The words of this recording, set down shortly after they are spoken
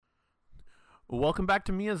Welcome back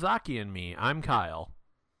to Miyazaki and Me. I'm Kyle,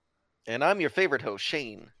 And I'm your favorite host,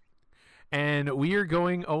 Shane. and we are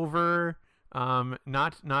going over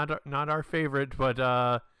not our favorite, but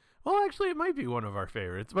well, actually, it might be one of our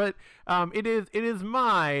favorites, but it is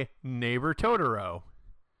my Neighbor Totoro.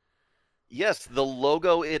 Yes, the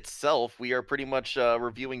logo itself, we are pretty much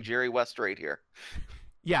reviewing Jerry West right here.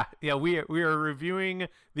 Yeah, we are reviewing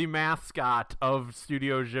the mascot of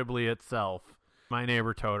Studio Ghibli itself, my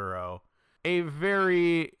Neighbor Totoro. A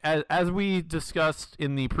very, as we discussed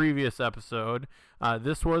in the previous episode,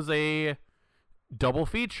 this was a double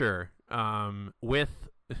feature with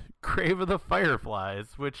Grave of the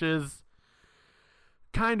Fireflies, which is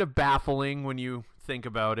kind of baffling when you think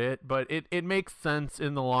about it, but it makes sense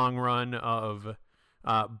in the long run of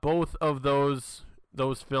both of those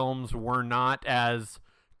films were not as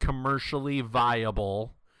commercially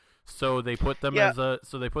viable, so they put them Yeah, as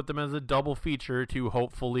a double feature to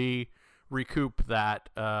hopefully recoup that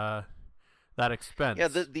yeah. expense.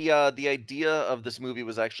 The idea of this movie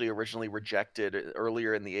was actually originally rejected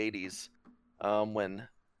earlier in the '80s, when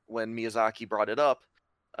Miyazaki brought it up,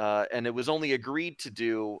 and it was only agreed to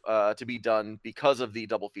be done because of the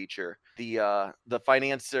double feature. The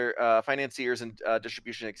financiers and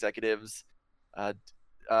distribution executives, uh,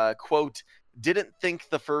 quote, didn't think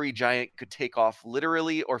the furry giant could take off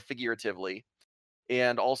literally or figuratively,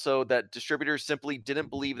 and also that distributors simply didn't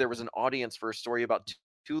believe there was an audience for a story about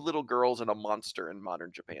two little girls and a monster in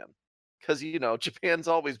modern Japan. Because, Japan's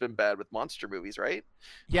always been bad with monster movies, right?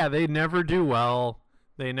 Yeah, they never do well.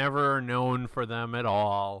 They never are known for them at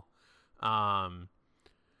all. Um,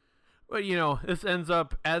 but this ends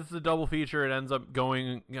up as the double feature. It ends up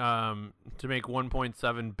going to make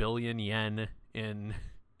 1.7 billion yen in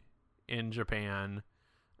Japan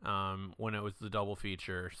when it was the double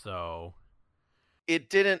feature. So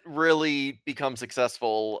It didn't really become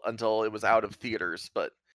successful until it was out of theaters,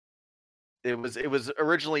 but it was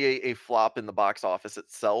originally a flop in the box office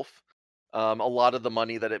itself. A lot of the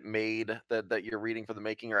money that it made that you're reading for the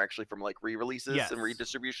making are actually from like re-releases and yes,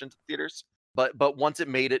 redistribution to theaters. But once it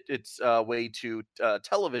made its way to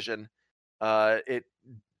television, it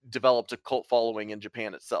developed a cult following in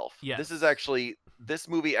Japan itself. yes, This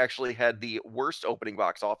movie actually had the worst opening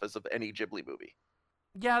box office of any Ghibli movie.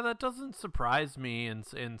 yeah. That doesn't surprise me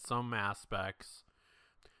in some aspects.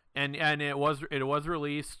 And it was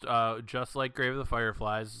released just like Grave of the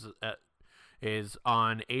Fireflies is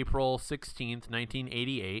on April 16th,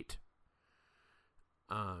 1988,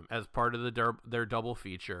 as part of their double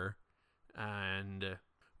feature, and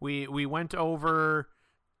we went over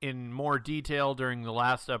in more detail during the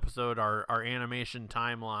last episode our animation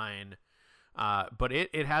timeline, but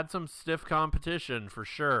it had some stiff competition for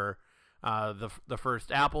sure. The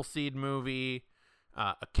first Appleseed movie,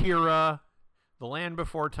 Akira, The Land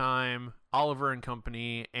Before Time, Oliver and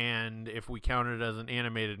Company, and if we count it as an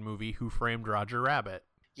animated movie, Who Framed Roger Rabbit.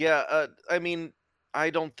 Yeah, I mean, I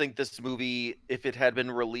don't think this movie, if it had been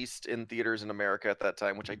released in theaters in America at that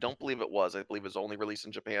time, which I don't believe it was, I believe it was only released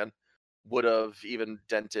in Japan, would have even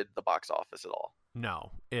dented the box office at all.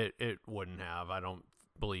 No, it wouldn't have. I don't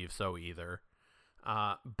believe so either.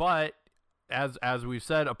 But as we've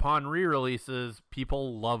said, upon re-releases,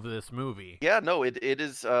 people love this movie. Yeah, no, it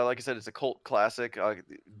is, like I said, it's a cult classic.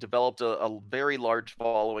 Developed a very large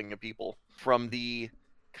following of people from the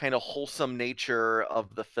kind of wholesome nature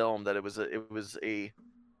of the film. That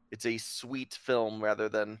it's a sweet film rather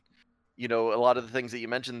than, a lot of the things that you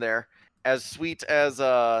mentioned there. As sweet as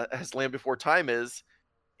Land Before Time is,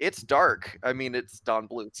 it's dark. I mean, it's Don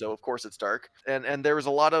Bluth, so of course it's dark. And there was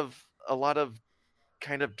a lot of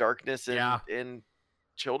kind of darkness in Yeah,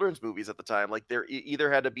 children's movies at the time. Like there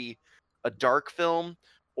either had to be a dark film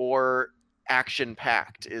or action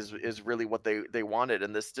packed is really what they wanted,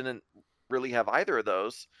 and this didn't really have either of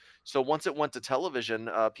those. So once it went to television,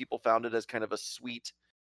 people found it as kind of a sweet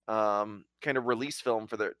kind of release film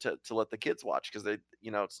for to let the kids watch, because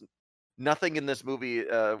it's nothing in this movie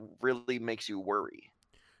really makes you worry.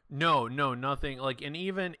 no, nothing. Like, and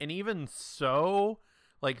even so,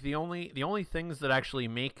 like the only things that actually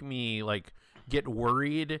make me like get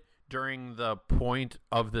worried during the point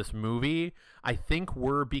of this movie, I think,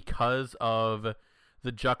 were because of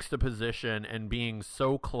the juxtaposition and being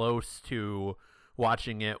so close to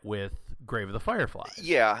watching it with Grave of the Fireflies.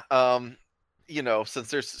 Yeah, since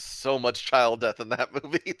there's so much child death in that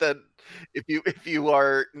movie, that if you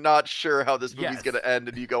are not sure how this movie's Yes. gonna end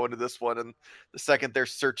and you go into this one, and the second they're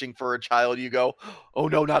searching for a child, you go, "Oh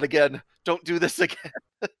no, not again! Don't do this again!"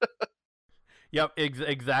 Yep,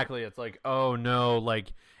 exactly. It's like, oh no,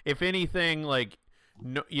 like if anything, like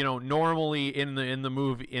no, normally in a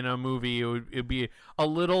movie it'd be a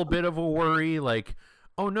little bit of a worry, like,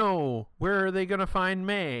 oh no, where are they gonna find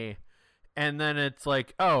May? And then it's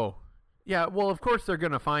like, oh yeah, well, of course they're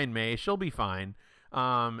gonna find May, she'll be fine.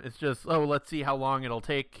 It's just, oh, let's see how long it'll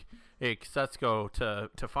take Setsuko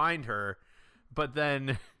to find her. But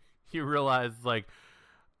then you realize, like,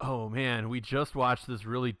 oh man, we just watched this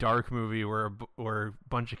really dark movie where a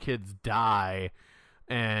bunch of kids die,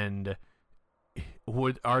 and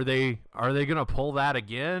are they gonna pull that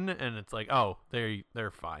again? And it's like, oh,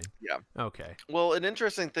 they're fine. Yeah. Okay. Well, an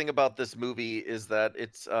interesting thing about this movie is that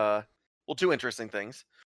it's two interesting things.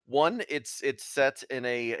 One, it's set in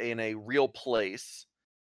a real place.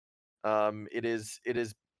 It is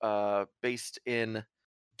based in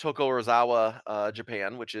Tokorozawa,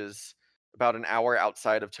 Japan, which is about an hour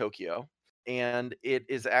outside of Tokyo. And it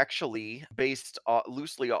is actually based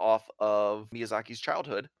loosely off of Miyazaki's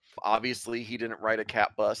childhood. Obviously, he didn't ride a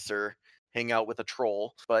cat bus or hang out with a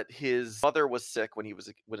troll, but his mother was sick when he was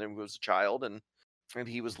a child, and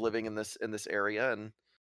he was living in this area,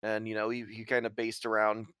 and he kind of based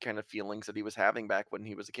around kind of feelings that he was having back when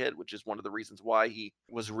he was a kid, which is one of the reasons why he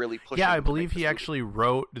was really pushing. Yeah, I believe he actually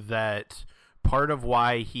wrote that part of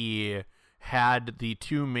why he had the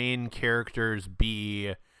two main characters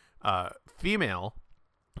be female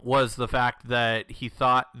was the fact that he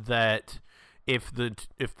thought that if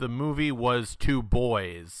the movie was two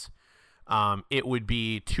boys, it would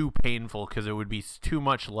be too painful because it would be too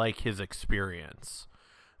much like his experience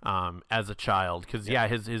as a child. Because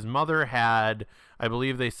his mother had, I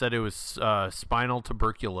believe they said it was spinal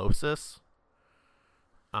tuberculosis,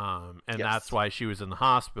 and that's why she was in the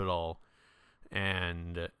hospital.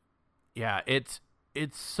 And yeah, it's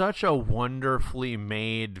such a wonderfully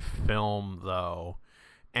made film, though.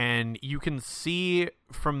 And you can see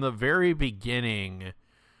from the very beginning,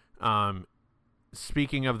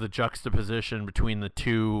 speaking of the juxtaposition between the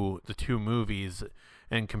two movies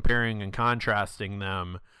and comparing and contrasting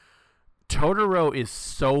them, Totoro is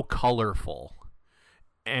so colorful.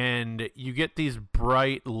 And you get these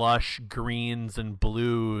bright, lush greens and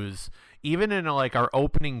blues, even in like our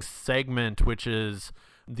opening segment, which is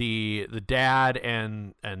the dad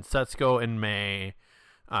and Setsuko and May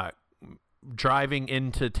driving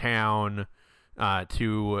into town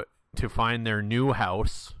to find their new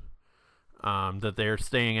house that they're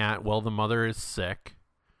staying at while the mother is sick.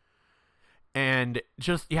 And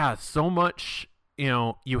just, so much,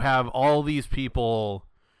 you have all these people,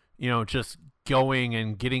 just going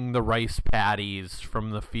and getting the rice paddies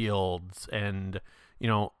from the fields, and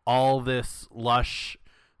all this lush,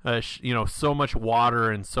 so much water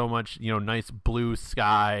and so much nice blue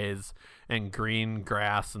skies and green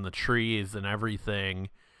grass and the trees and everything,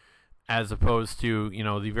 as opposed to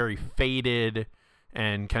the very faded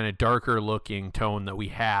and kind of darker looking tone that we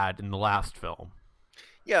had in the last film.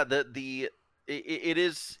 Yeah, it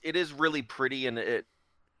is really pretty, and it's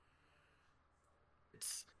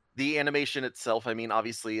the animation itself. I mean,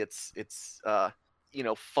 obviously it's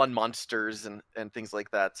fun monsters and things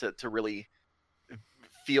like that to really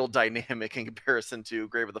feel dynamic in comparison to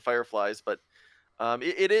Grave of the Fireflies, but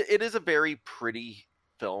it is a very pretty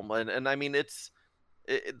film, and I mean that's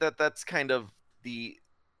kind of the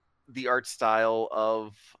art style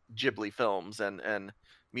of Ghibli films and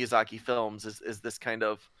Miyazaki films is this kind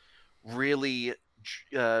of really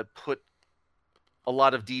put a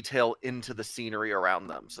lot of detail into the scenery around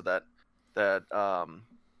them, so that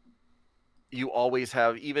you always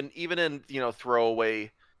have, even in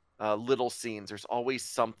throwaway little scenes, there's always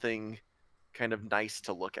something kind of nice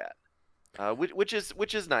to look at, which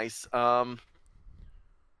is nice. I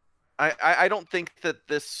don't think that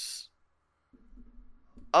this,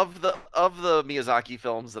 of the Miyazaki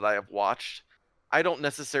films that I have watched, I don't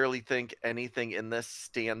necessarily think anything in this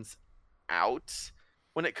stands out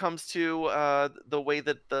when it comes to the way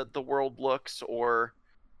that the world looks, or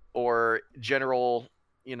general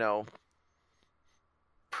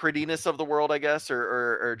prettiness of the world, I guess,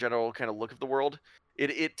 or general kind of look of the world.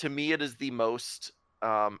 It to me, it is the most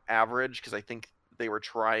average, because I think they were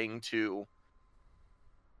trying to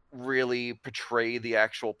really portray the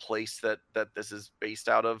actual place that this is based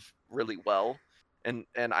out of really well, and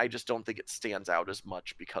I just don't think it stands out as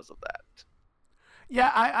much because of that.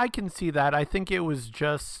 Yeah, I can see that. I think it was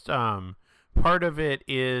just part of it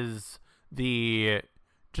is the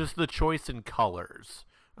choice in colors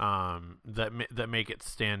that make it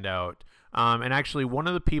stand out. And actually, one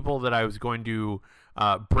of the people that I was going to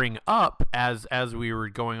bring up as we were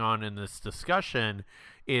going on in this discussion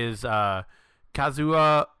is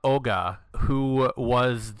Kazuo Oga, who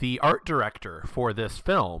was the art director for this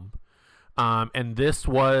film. And this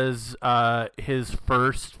was his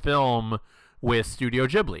first film with Studio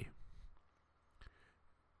Ghibli,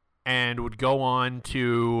 and would go on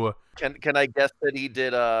to. Can I guess that he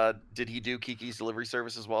did he do Kiki's Delivery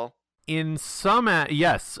Service as well? In some,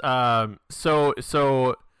 yes.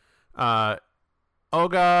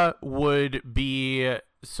 Oga would be,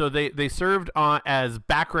 so they served on as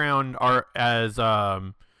background art as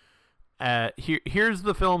here's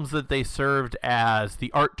the films that they served as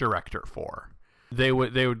the art director for. They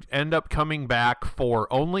would end up coming back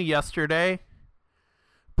for Only Yesterday,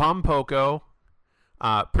 Pompoko,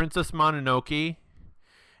 Princess Mononoke,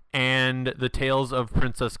 and The Tales of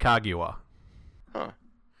Princess Kaguya. Huh.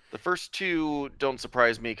 The first two don't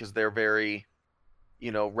surprise me because they're very,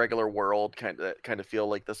 regular world kind of feel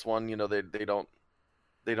like this one.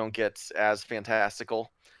 They don't get as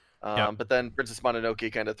fantastical. Yep. But then Princess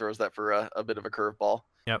Mononoke kind of throws that for a bit of a curveball.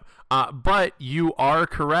 Yep. But you are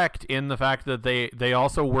correct in the fact that they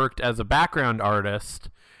also worked as a background artist,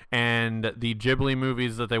 and the Ghibli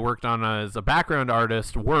movies that they worked on as a background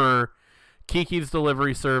artist were Kiki's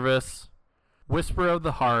Delivery Service, Whisper of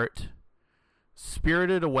the Heart,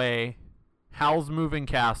 Spirited Away, Howl's Moving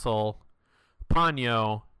Castle,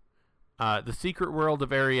 Ponyo, The Secret World of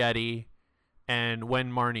Arrietty, and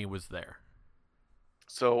When Marnie Was There.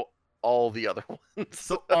 So all the other ones.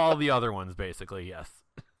 So all the other ones, basically, yes.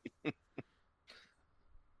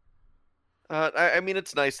 I mean,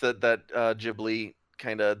 it's nice that Ghibli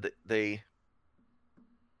kind of they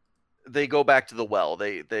go back to the well.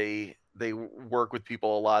 They work with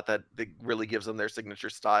people a lot that really gives them their signature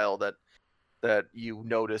style that you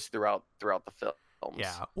notice throughout the films.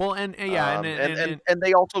 Yeah. Well, and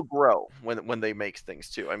they also grow when they make things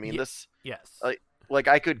too. I mean, this. Yes. Like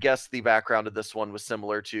I could guess the background of this one was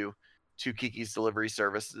similar to Kiki's Delivery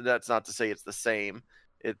Service. That's not to say it's the same,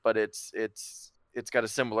 but it's got a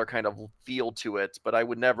similar kind of feel to it. But I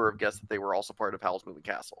would never have guessed that they were also part of Howl's Moving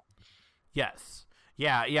Castle. Yes.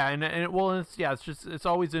 Yeah, it's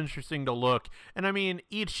always interesting to look. And I mean,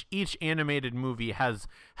 each animated movie has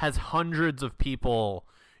hundreds of people,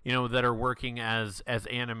 that are working as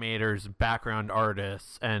animators, background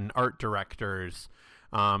artists, and art directors.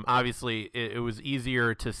 Obviously, it was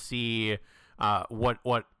easier to see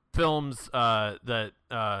what films that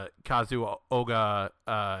Kazuo Oga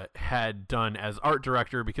had done as art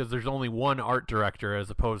director, because there's only one art director as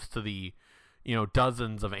opposed to the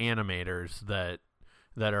dozens of animators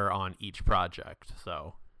that are on each project.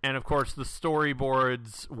 So, and of course, the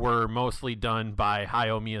storyboards were mostly done by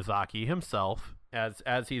Hayao Miyazaki himself,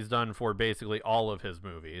 as he's done for basically all of his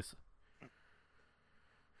movies.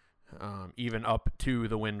 Even up to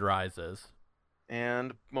The Wind Rises.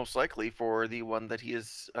 And most likely for the one that he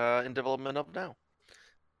is in development of now.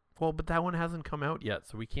 Well, but that one hasn't come out yet,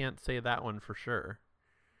 so we can't say that one for sure.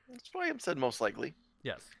 That's why I said most likely.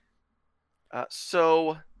 Yes.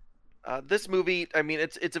 So this movie, I mean,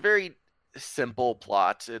 it's a very simple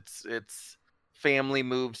plot. It's family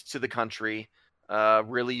moves to the country.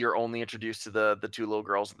 Really, you're only introduced to the two little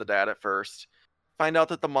girls and the dad at first. Find out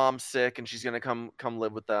that the mom's sick and she's gonna come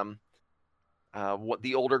live with them. What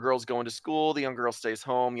the older girl's going to school, the young girl stays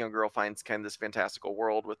home. Young girl finds kind of this fantastical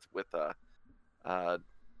world with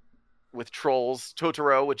trolls.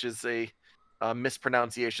 Totoro, which is a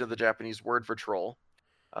mispronunciation of the Japanese word for troll,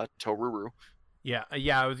 Toruru. Yeah.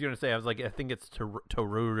 I was gonna say, I think it's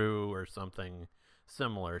Toruru or something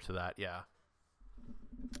similar to that. Yeah.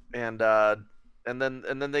 And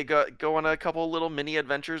then they go on a couple little mini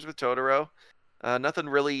adventures with Totoro. Nothing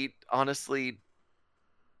really, honestly,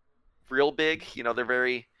 real big. They're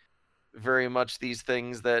very, very much these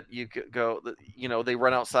things that you could go. They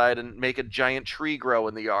run outside and make a giant tree grow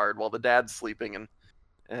in the yard while the dad's sleeping,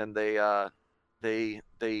 and they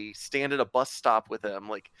stand at a bus stop with him.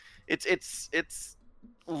 Like it's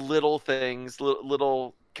little things,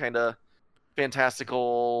 little kind of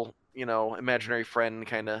fantastical, imaginary friend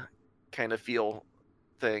kind of feel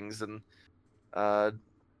things, and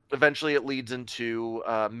eventually it leads into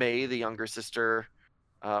May, the younger sister,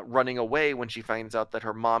 running away when she finds out that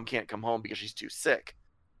her mom can't come home because she's too sick.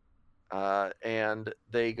 And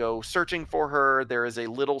they go searching for her. There is a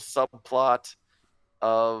little subplot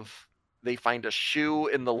of they find a shoe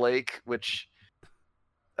in the lake, which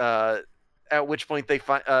at which point they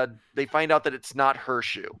find out that it's not her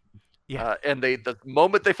shoe. Yeah. And the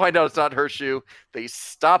moment they find out it's not her shoe, they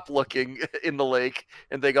stop looking in the lake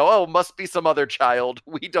and they go, "Oh, must be some other child.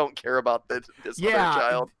 We don't care about this other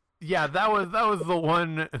child." Yeah, that was the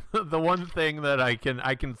one thing that I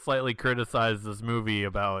can slightly criticize this movie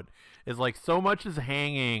about, is like so much is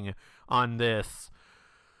hanging on this.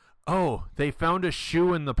 Oh, they found a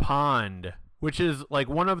shoe in the pond. which is like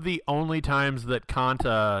one of the only times that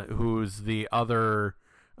Kanta, who's the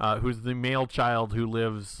male child who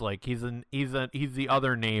lives, like, he's the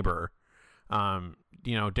other neighbor, down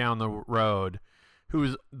the road,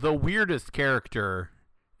 who's the weirdest character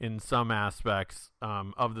in some aspects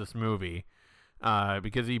of this movie,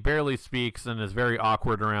 because he barely speaks and is very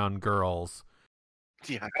awkward around girls.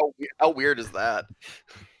 Yeah, how weird is that?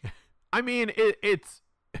 I mean, it's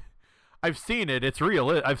I've seen it. It's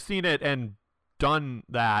real. I've seen it and done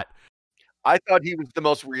that. I thought he was the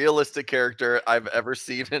most realistic character I've ever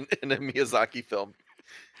seen in a Miyazaki film.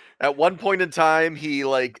 At one point in time, he,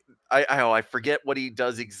 like, I forget what he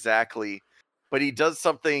does exactly, but he does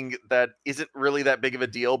something that isn't really that big of a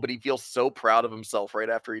deal, but he feels so proud of himself right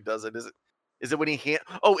after he does it. Is it when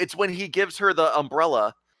it's when he gives her the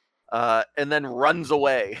umbrella and then runs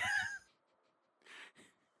away.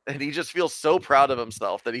 And he just feels so proud of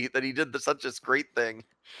himself that he did such a great thing.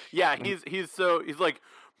 Yeah, he's like,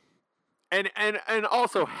 and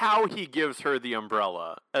also how he gives her the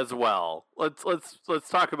umbrella as well. Let's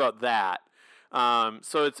talk about that.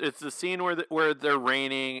 So it's the scene where they're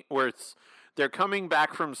raining, where they're coming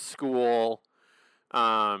back from school.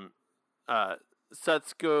 Setsuko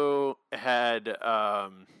had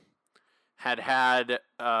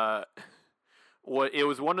it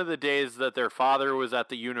was one of the days that their father was at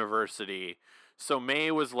the university, so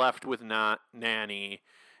Mei was left with Nanny,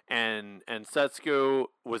 and Setsuko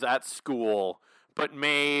was at school, but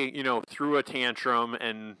Mei, threw a tantrum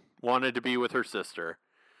and wanted to be with her sister.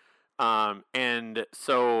 And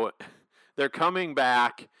so they're coming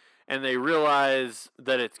back, and they realize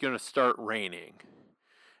that it's going to start raining,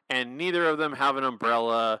 and neither of them have an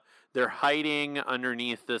umbrella. They're hiding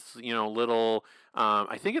underneath this, little,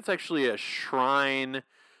 I think it's actually a shrine.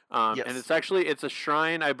 Yes. And it's a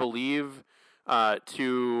shrine, I believe, it's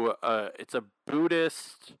a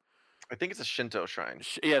Buddhist. I think it's a Shinto shrine.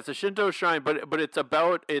 Yeah, it's a Shinto shrine, but it's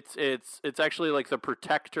actually like the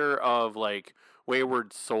protector of, like,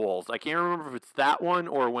 wayward souls. I can't remember if it's that one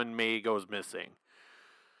or when Mei goes missing.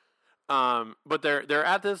 But they're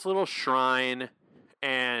at this little shrine,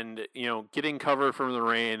 and getting cover from the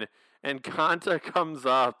rain, and Kanta comes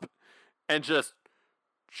up and just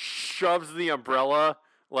shoves the umbrella,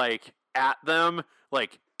 like, at them,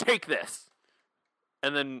 like, take this.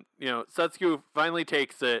 And then Setsuko finally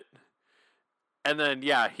takes it, and then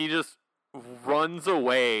he just runs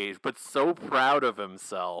away, but so proud of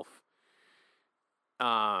himself.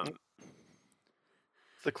 It's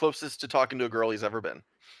the closest to talking to a girl he's ever been.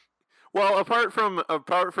 Well, apart from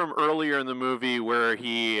earlier in the movie where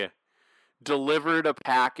he delivered a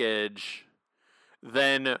package,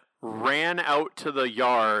 then ran out to the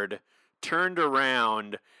yard, turned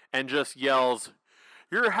around, and just yells,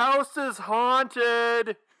 "Your house is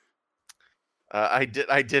haunted!" I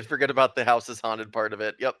did forget about the house is haunted part of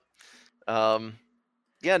it. Yep.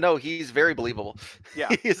 Yeah, no, he's very believable. Yeah.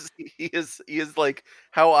 he is like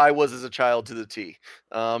how I was as a child to the T.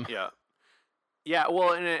 Yeah. Yeah,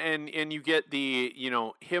 well, and you get the,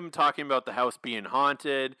 him talking about the house being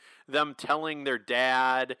haunted, them telling their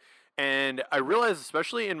dad, and I realized,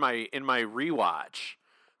 especially in my rewatch,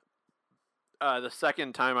 the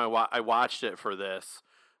second time I watched it for this,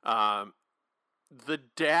 the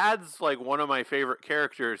dad's like one of my favorite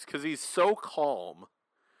characters because he's so calm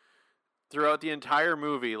throughout the entire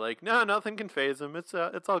movie. Like, no, nothing can faze him. It's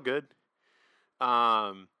all good.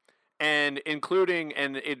 And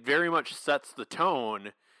it very much sets the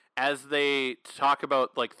tone as they talk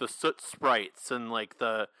about, like, the soot sprites and, like,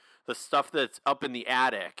 the stuff that's up in the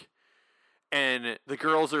attic. And the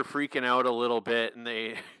girls are freaking out a little bit, and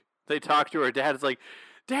they talk to her dad. It's like,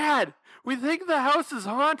 "Dad, we think the house is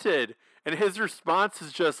haunted." And his response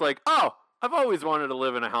is just like, "Oh, I've always wanted to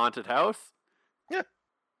live in a haunted house." Yeah.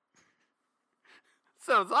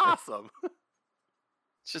 Sounds awesome.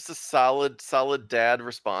 It's just a solid dad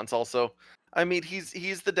response. Also, I mean,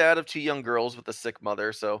 he's the dad of two young girls with a sick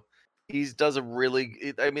mother, so they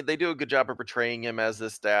do a good job of portraying him as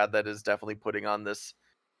this dad that is definitely putting on this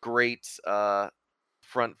great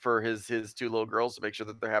front for his two little girls to make sure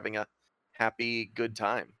that they're having a happy, good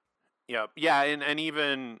time. Yeah, and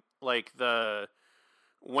even, like,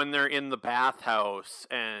 when they're in the bathhouse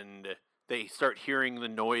and they start hearing the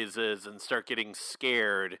noises and start getting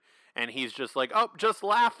scared, and he's just like, "Oh, just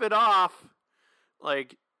laugh it off."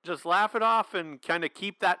 Like, just laugh it off and kind of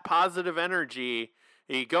keep that positive energy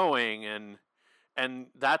going, and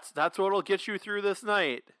that's what'll get you through this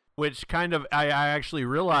night. Which kind of, I actually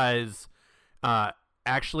realize,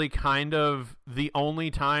 actually kind of the only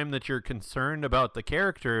time that you're concerned about the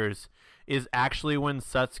characters is actually when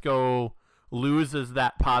Setsuko loses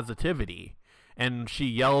that positivity and she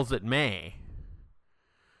yells at Mei.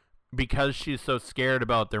 because she's so scared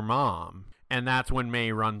about their mom, and that's when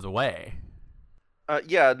May runs away.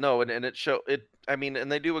 Yeah, no, and it show it. I mean,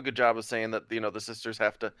 and they do a good job of saying that the sisters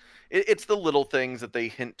have to. It's the little things that they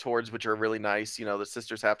hint towards, which are really nice. The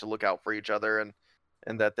sisters have to look out for each other,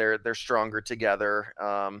 and that they're stronger together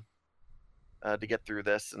to get through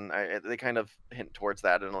this. And they kind of hint towards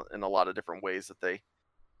that in a lot of different ways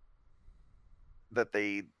that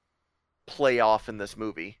they play off in this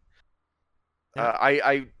movie.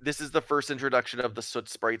 Yeah. This is the first introduction of the soot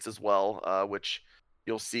sprites as well, which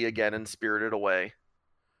you'll see again in Spirited Away.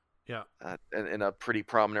 Yeah. In a pretty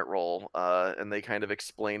prominent role, and they kind of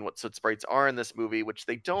explain what soot sprites are in this movie, which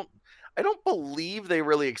I don't believe they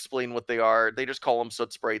really explain what they are. They just call them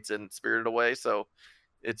soot sprites in Spirited Away, so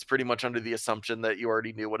it's pretty much under the assumption that you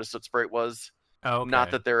already knew what a soot sprite was. Oh, okay.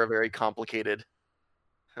 Not that they're a very complicated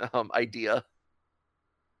idea.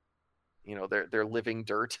 They're living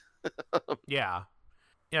dirt. Yeah.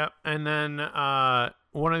 Yep. And then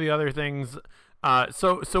one of the other things,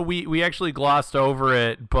 so we actually glossed over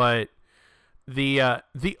it, but the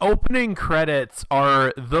opening credits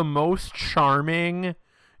are the most charming,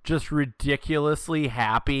 just ridiculously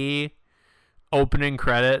happy opening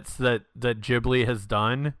credits that Ghibli has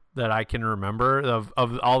done that I can remember of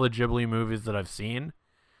all the Ghibli movies that I've seen.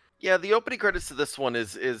 Yeah, the opening credits to this one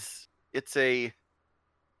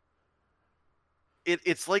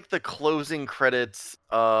it's like the closing credits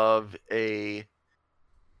of a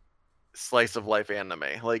slice of life anime.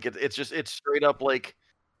 Like it's straight up like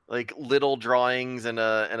little drawings and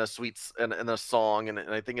a sweet and a song, and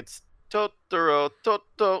I think it's Totoro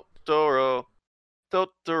Totoro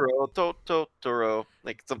Totoro Totoro,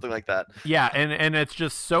 like something like that. Yeah, and it's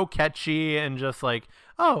just so catchy and just like,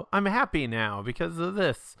 oh, I'm happy now because of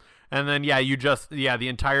this. And then the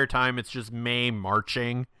entire time it's just May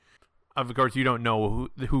marching. Of course, you don't know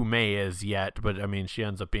who May is yet, but I mean, she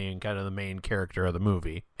ends up being kind of the main character of the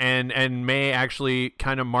movie. And May actually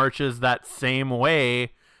kind of marches that same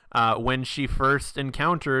way when she first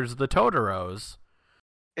encounters the Totoros.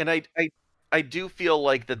 And I do feel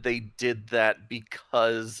like that they did that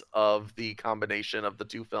because of the combination of the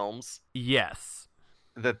two films. Yes.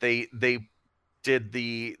 That they did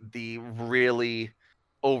the really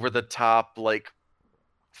over the top, like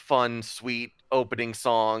fun, sweet opening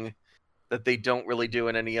song that they don't really do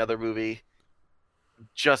in any other movie,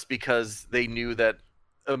 just because they knew that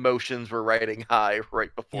emotions were riding high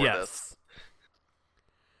right before this.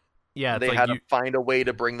 Yeah, they had to find a way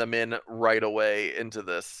to bring them in right away into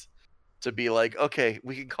this to be like, okay,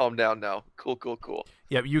 we can calm down now. Cool.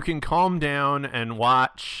 Yep, you can calm down and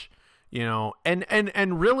watch,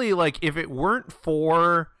 and really, like, if it weren't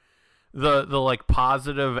for the like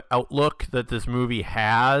positive outlook that this movie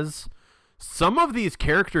has, some of these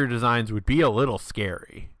character designs would be a little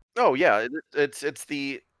scary. Oh yeah, it's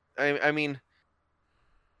the I mean,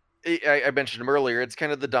 I mentioned him earlier. It's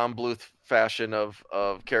kind of the Don Bluth fashion of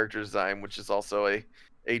character design, which is also a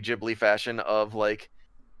Ghibli fashion of like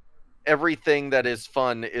everything that is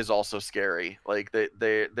fun is also scary. Like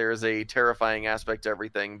there's a terrifying aspect to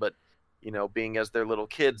everything, but being as they're little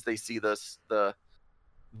kids, they see the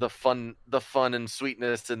fun and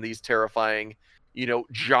sweetness in these terrifying,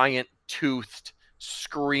 giant toothed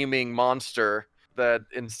screaming monster that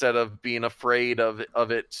instead of being afraid of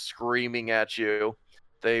it screaming at you,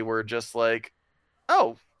 they were just like,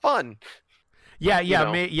 oh, fun. Yeah.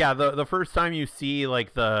 The first time you see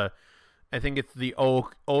like I think it's the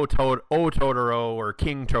Totoro or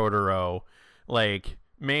King Totoro, like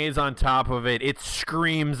May's on top of it, it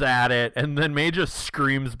screams at it, and then May just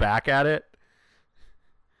screams back at it.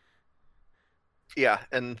 Yeah,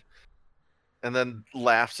 and then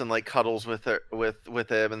laughs and like cuddles with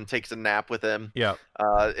him and takes a nap with him. Yeah.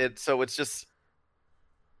 It's just,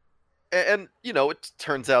 and it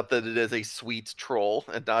turns out that it is a sweet troll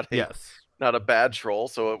and not a bad troll,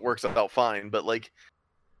 so it works out fine. But like,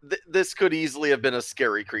 this could easily have been a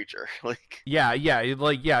scary creature. Like,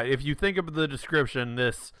 if you think of the description,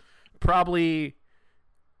 this probably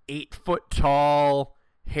 8 foot tall,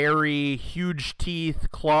 hairy, huge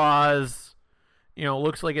teeth, claws.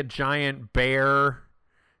 Looks like a giant bear,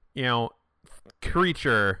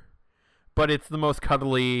 creature, but it's the most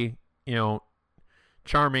cuddly,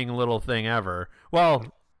 charming little thing ever.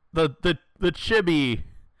 Well, the chibi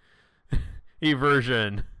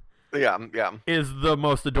version, is the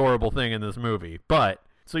most adorable thing in this movie. But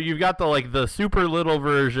so you've got the super little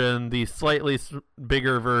version, the slightly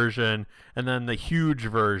bigger version, and then the huge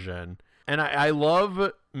version. And I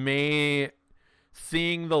love May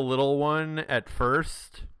seeing the little one at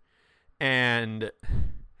first, and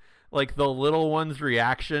like the little one's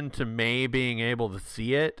reaction to May being able to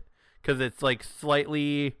see it, because it's like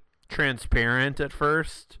slightly transparent at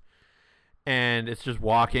first, and it's just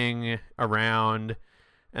walking around,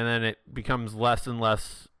 and then it becomes less and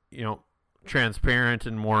less, transparent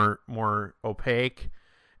and more opaque,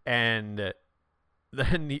 and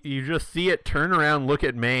then you just see it turn around, look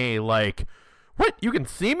at May like, "What? You can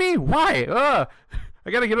see me? Why? I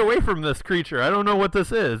gotta get away from this creature. I don't know what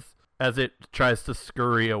this is." As it tries to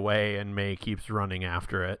scurry away, and May keeps running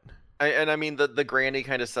after it. I mean, the granny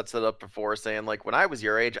kind of sets it up before, saying like, when I was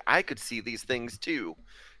your age, I could see these things too.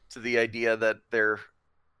 To the idea that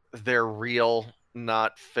they're real,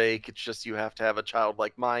 not fake. It's just you have to have a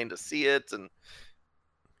childlike mind to see it, and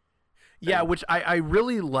which I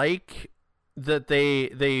really like that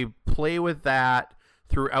they play with that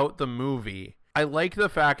throughout the movie. I like the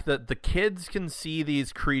fact that the kids can see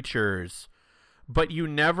these creatures, but you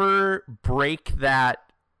never break that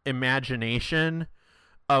imagination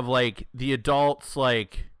of like the adults,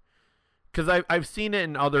 like, because I've seen it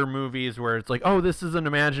in other movies where it's like, oh, this is an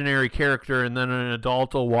imaginary character, and then an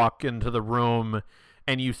adult will walk into the room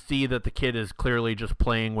and you see that the kid is clearly just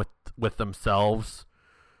playing with themselves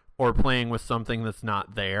or playing with something that's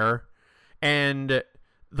not there. And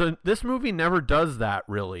this movie never does that,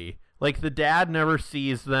 really. Like, the dad never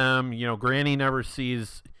sees them, Granny never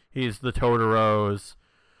sees he's the Totoros,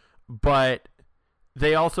 but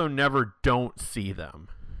they also never don't see them.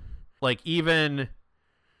 Like, even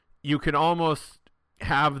you could almost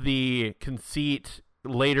have the conceit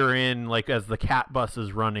later in, like, as the cat bus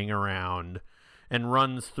is running around and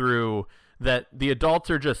runs through, that the adults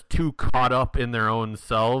are just too caught up in their own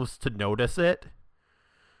selves to notice it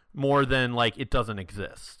more than, like, it doesn't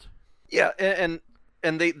exist. Yeah, and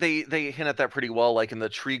they hint at that pretty well, like in the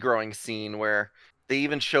tree growing scene where they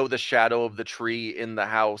even show the shadow of the tree in the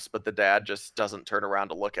house, but the dad just doesn't turn around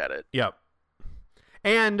to look at it. Yep.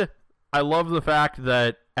 And I love the fact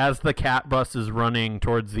that as the cat bus is running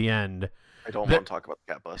towards the end, I don't want to talk about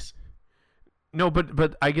the cat bus. No,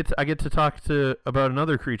 but I get to talk about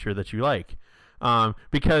another creature that you like,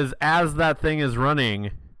 because as that thing is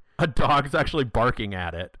running, a dog's actually barking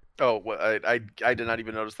at it. Oh, I did not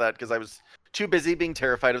even notice that because I was too busy being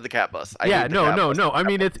terrified of the cat bus. No. I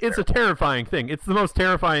mean, it's a terrifying thing. It's the most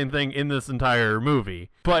terrifying thing in this entire movie.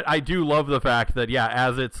 But I do love the fact that,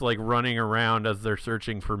 as it's like running around as they're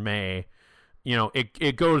searching for May,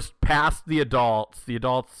 it goes past the adults. The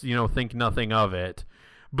adults, think nothing of it.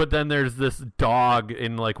 But then there's this dog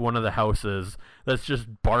in like one of the houses that's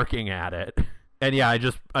just barking at it. And I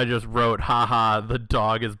just wrote, haha, the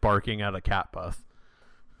dog is barking at a cat bus.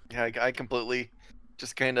 Yeah, I completely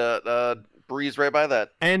just kind of breezed right by that.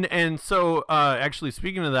 And so actually,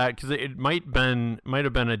 speaking of that, because it might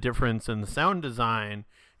have been a difference in the sound design,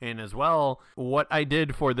 and as well, what I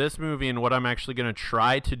did for this movie and what I'm actually going to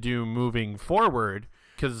try to do moving forward,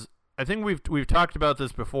 because I think we've talked about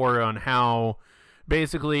this before on how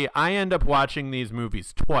basically I end up watching these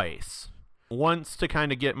movies twice. Once to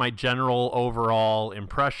kind of get my general overall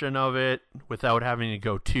impression of it without having to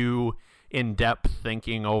go too in-depth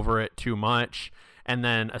thinking over it too much, and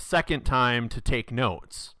then a second time to take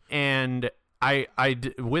notes. And I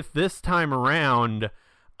with this time around,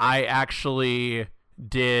 I actually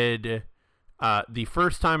did the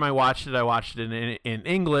first time I watched it in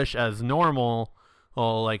English as normal,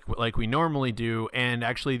 like we normally do, and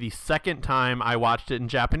actually the second time I watched it in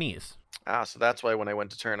Japanese. So that's why when I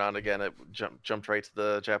went to turn on again, it jumped right to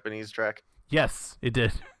the Japanese track. Yes, it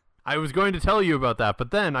did. I was going to tell you about that,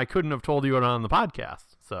 but then I couldn't have told you it on the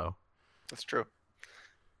podcast. So that's true.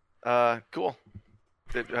 Cool.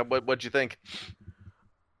 What'd you think?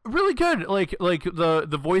 Really good. Like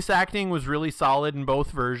the voice acting was really solid in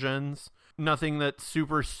both versions. Nothing that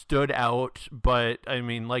super stood out, but I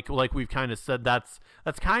mean, like we've kind of said, that's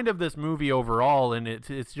kind of this movie overall, and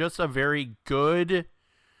it's just a very good,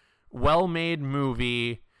 well-made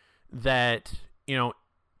movie that,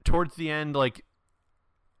 towards the end, like,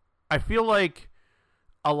 I feel like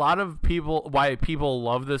a lot of why people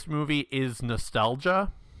love this movie is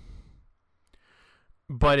nostalgia,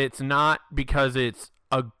 but it's not because it's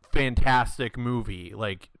a fantastic movie,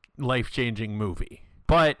 like life-changing movie.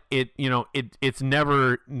 But it's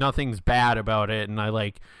never, nothing's bad about it, and I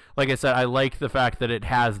like I said, I like the fact that it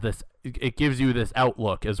has this, it gives you this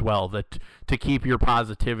outlook as well, that to keep your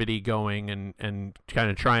positivity going and kind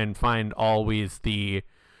of try and find always the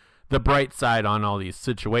bright side on all these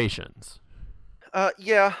situations.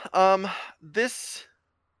 This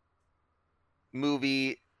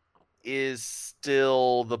movie is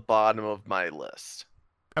still the bottom of my list.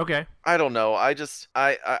 Okay. I don't know. I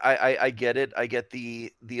get it. I get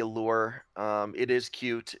the allure. It is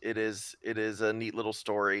cute. It is a neat little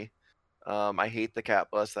story. I hate the cat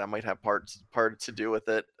bus. That might have part to do with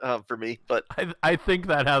it for me, but I think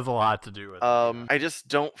that has a lot to do with it. Yeah. I just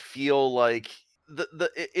don't feel like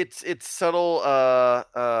it's subtle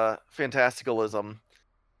fantasticalism,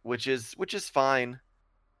 which is fine.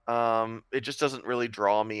 It just doesn't really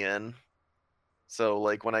draw me in. So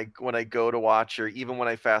like when I go to watch, or even when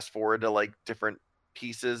I fast forward to like different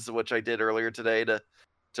pieces, which I did earlier today to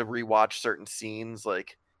rewatch certain scenes,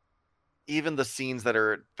 like even the scenes that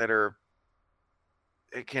are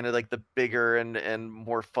kind of like the bigger and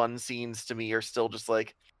more fun scenes to me are still just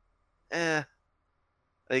like, eh.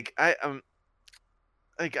 Like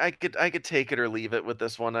I could take it or leave it with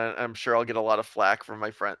this one. I'm sure I'll get a lot of flack from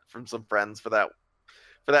from some friends for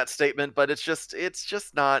that statement, but it's just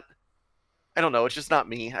not. I don't know. It's just not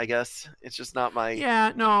me. I guess it's just not my.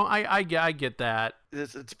 Yeah, no, I get that.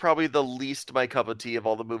 It's probably the least my cup of tea of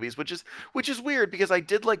all the movies, which is weird because I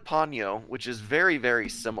did like Ponyo, which is very very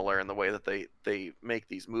similar in the way that they make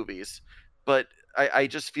these movies, but I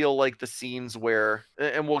just feel like the scenes where,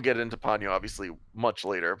 and we'll get into Ponyo obviously much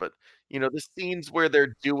later, but the scenes where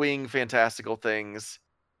they're doing fantastical things,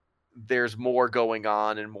 there's more going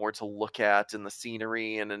on and more to look at in the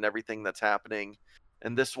scenery and in everything that's happening.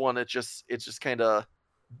 And this one, it's just kind of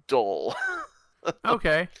dull.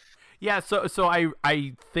 Okay. Yeah, so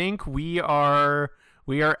I think we are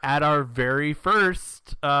at our very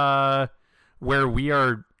first where we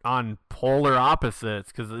are on polar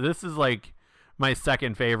opposites, cuz this is like my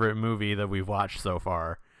second favorite movie that we've watched so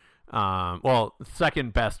far. Well,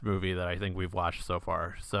 second best movie that I think we've watched so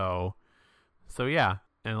far. So yeah.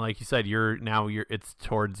 And like you said, it's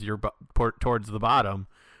towards towards the bottom,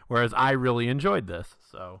 whereas I really enjoyed this.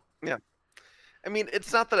 So yeah. I mean,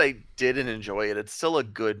 it's not that I didn't enjoy it. It's still a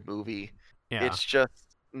good movie. yeah. It's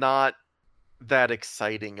just not that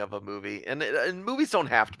exciting of a movie. And movies don't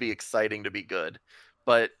have to be exciting to be good.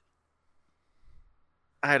 But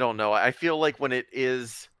I don't know. I feel like when it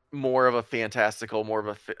is more of a fantastical, more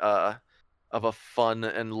of a fun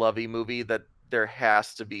and lovey movie, that there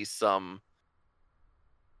has to be some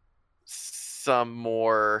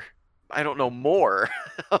more. I don't know, more.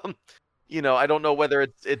 I don't know whether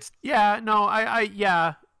it's yeah. No, I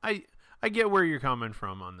get where you're coming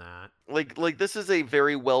from on that. like this is a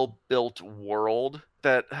very well built world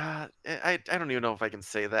that I don't even know if I can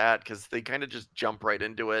say that, because they kind of just jump right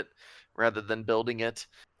into it rather than building it.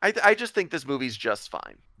 I just think this movie's just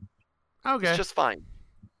fine. Okay. It's just fine.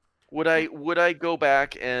 Would I go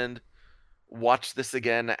back and watch this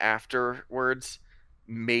again afterwards?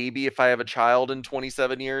 Maybe if I have a child in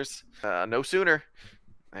 27 years. No sooner.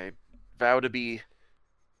 I vow to be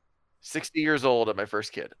 60 years old at my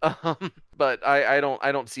first kid. But I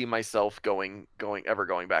don't see myself going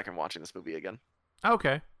back and watching this movie again.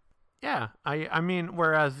 Okay. Yeah. I mean,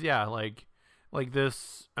 whereas yeah, like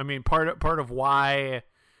this, I mean, part of why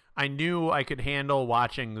I knew I could handle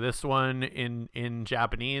watching this one in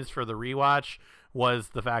Japanese for the rewatch was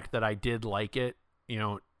the fact that I did like it,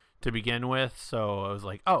 to begin with. So I was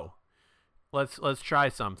like, oh, let's try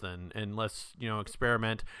something and let's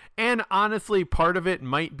experiment. And honestly, part of it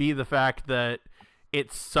might be the fact that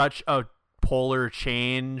it's such a polar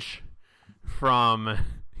change from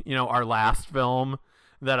our last film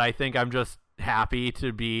that I think I'm just happy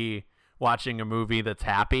to be watching a movie that's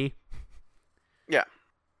happy.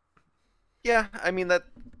 Yeah, I mean that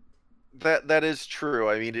is true.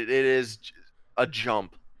 I mean it is a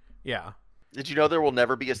jump. Yeah. Did you know there will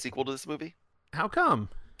never be a sequel to this movie? How come?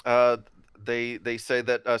 They say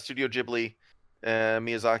that Studio Ghibli and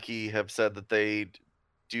Miyazaki have said that they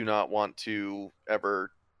do not want to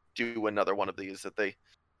ever do another one of these. That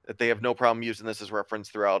they have no problem using this as reference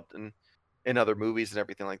throughout in other movies and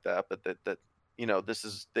everything like that. But that this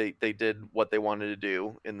is they did what they wanted to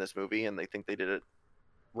do in this movie, and they think they did it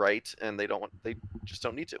right, and they just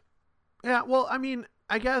don't need to. Yeah, well, I mean,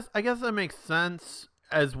 I guess that makes sense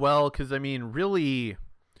as well, because I mean, really,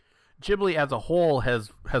 Ghibli as a whole has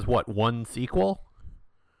what, one sequel?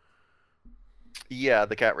 Yeah,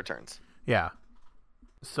 The Cat Returns. Yeah.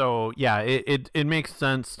 So yeah, it makes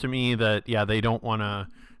sense to me that they don't want to.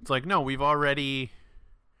 It's like, no, we've already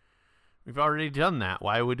done that.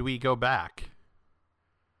 Why would we go back?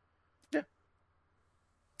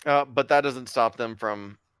 Yeah. But that doesn't stop them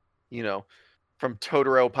from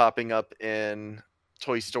Totoro popping up in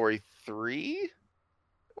Toy Story 3.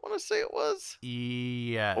 I want to say it was.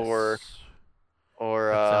 Yes. Or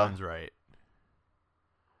that sounds right.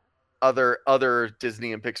 Other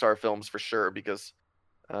Disney and Pixar films for sure, because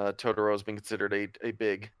Totoro has been considered a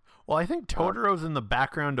big. Well, I think Totoro's in the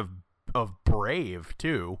background of Brave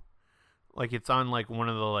too. Like it's on like one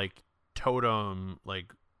of the like totem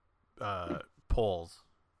like poles.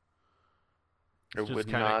 I It's just would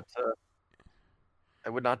kind of not. I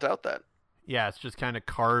would not doubt that. yeah, it's just kind of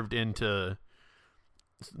carved into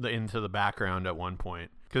the background at one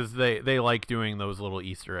point because they like doing those little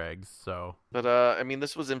Easter eggs. So But I mean,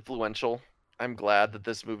 this was influential. I'm glad that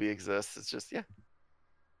this movie exists. It's just, yeah,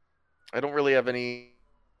 I don't really have any.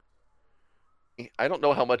 I don't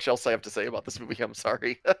know how much else I have to say about this movie. I'm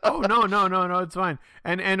sorry. oh no, it's fine.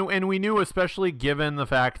 And we knew, especially given the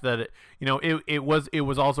fact that it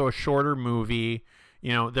was also a shorter movie.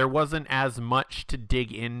 There wasn't as much to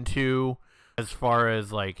dig into as far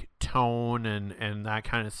as like tone and that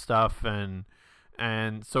kind of stuff,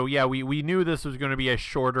 and so yeah, we knew this was going to be a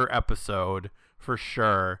shorter episode for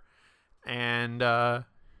sure. And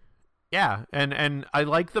yeah, and I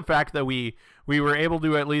like the fact that we were able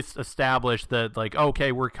to at least establish that, like,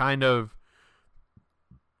 okay, we're kind of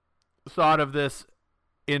thought of this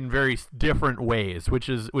in very different ways, which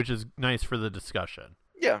is nice for the discussion.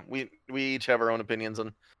 Yeah, we each have our own opinions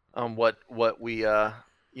on what we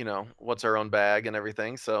what's our own bag and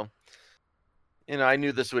everything. So I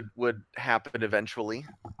knew this would happen eventually.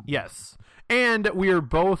 Yes, and we are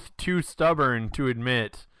both too stubborn to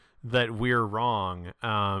admit that we're wrong,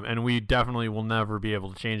 and we definitely will never be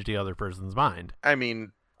able to change the other person's mind. I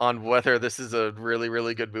mean, on whether this is a really,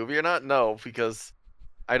 really good movie or not, no, because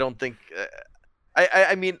I don't think.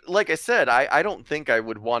 I mean, like I said, I don't think I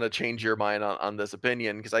would want to change your mind on this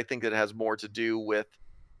opinion, because I think it has more to do with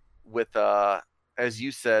as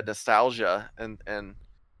you said, nostalgia and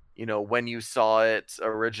when you saw it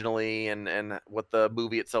originally and what the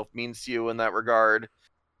movie itself means to you in that regard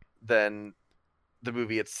than the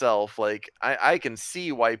movie itself. Like I can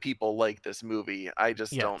see why people like this movie. I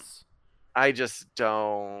just don't Yes.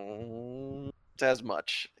 as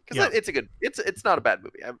much, because Yeah. it's not a bad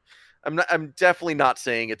movie. I'm definitely not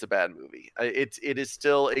saying it's a bad movie. It is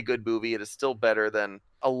still a good movie. It is still better than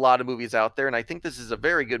a lot of movies out there, and I think this is a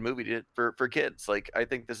very good movie for kids. Like, I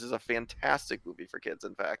think this is a fantastic movie for kids.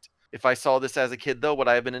 In fact, if I saw this as a kid, though, would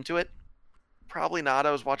I have been into it? Probably not.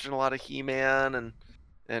 I was watching a lot of He-Man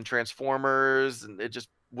and Transformers, and it just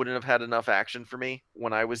wouldn't have had enough action for me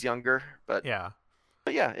when I was younger. But Yeah.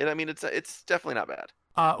 yeah, I mean, it's definitely not bad.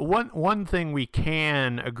 One thing we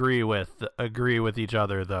can agree with each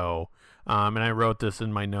other, though, and I wrote this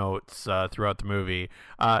in my notes throughout the movie.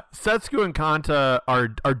 Setsuko and Kanta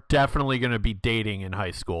are definitely going to be dating in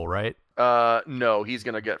high school, right? No, he's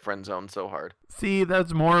gonna get friend zoned so hard. See,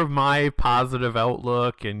 that's more of my positive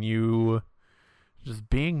outlook, and you just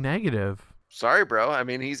being negative. Sorry, bro. I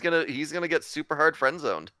mean, he's gonna get super hard friend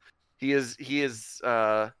zoned. He is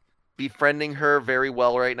befriending her very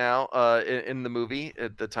well right now in the movie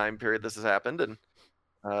at the time period this has happened, and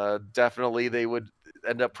definitely they would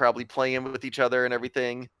end up probably playing with each other and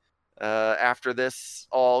everything after this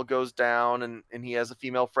all goes down, and he has a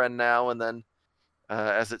female friend now, and then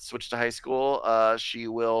as it switched to high school, she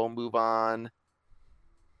will move on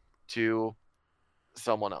to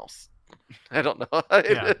someone else. I don't know.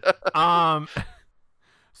 Yeah.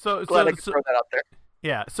 So Glad I so could so throw that out there.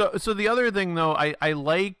 yeah. So the other thing, though, I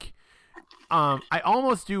like. I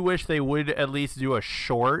almost do wish they would at least do a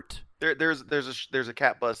short. There's a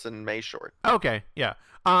cat bus in May short. Okay, yeah.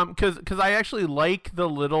 Cause I actually like the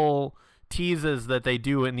little teases that they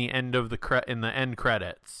do in the end of in the end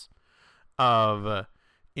credits of,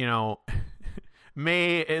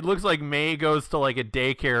 May. It looks like May goes to like a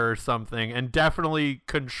daycare or something, and definitely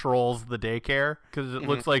controls the daycare because it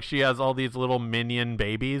looks like she has all these little minion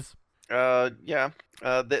babies. Yeah.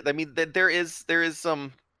 I mean, there is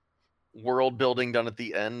some world building done at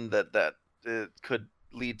the end that could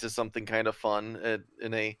lead to something kind of fun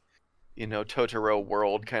in a Totoro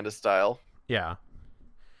world kind of style. Yeah.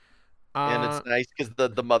 And it's nice because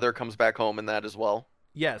the mother comes back home in that as well.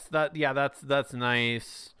 Yes, that's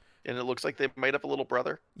nice. And it looks like they might have a little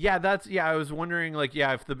brother. Yeah, I was wondering, like,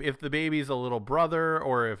 yeah, if the baby's a little brother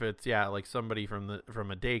or if it's like somebody from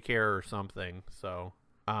a daycare or something. So,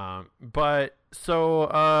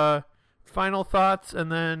 final thoughts,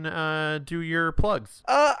 and then do your plugs.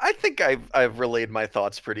 I think I've relayed my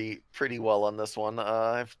thoughts pretty well on this one.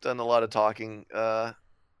 I've done a lot of talking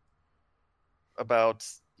about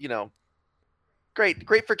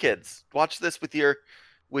great for kids. Watch this with your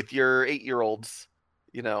 8-year-olds.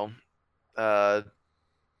 Yeah,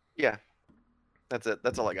 that's it.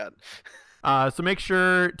 That's all I got. So make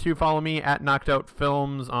sure to follow me at Knocked Out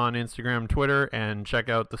Films on Instagram, Twitter, and check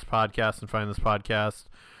out this podcast and find this podcast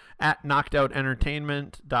at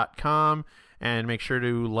knockedoutentertainment.com, and make sure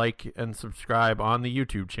to like and subscribe on the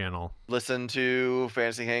YouTube channel. Listen to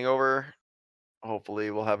Fantasy Hangover.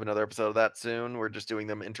 Hopefully we'll have another episode of that soon. We're just doing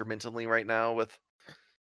them intermittently right now with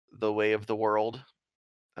The Way of the World.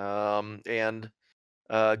 And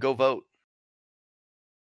Go vote.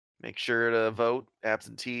 Make sure to vote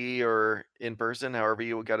absentee or in person, however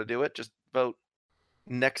you got to do it. Just vote.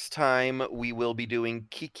 Next time we will be doing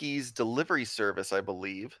Kiki's Delivery Service, I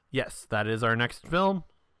believe. Yes, that is our next film.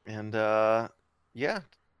 And yeah.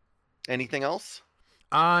 Anything else?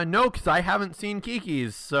 No, because I haven't seen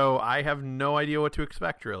Kiki's, so I have no idea what to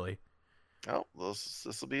expect, really. Oh,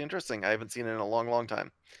 this will be interesting. I haven't seen it in a long, long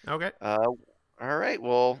time. Okay. All right.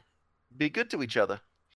 Well, be good to each other.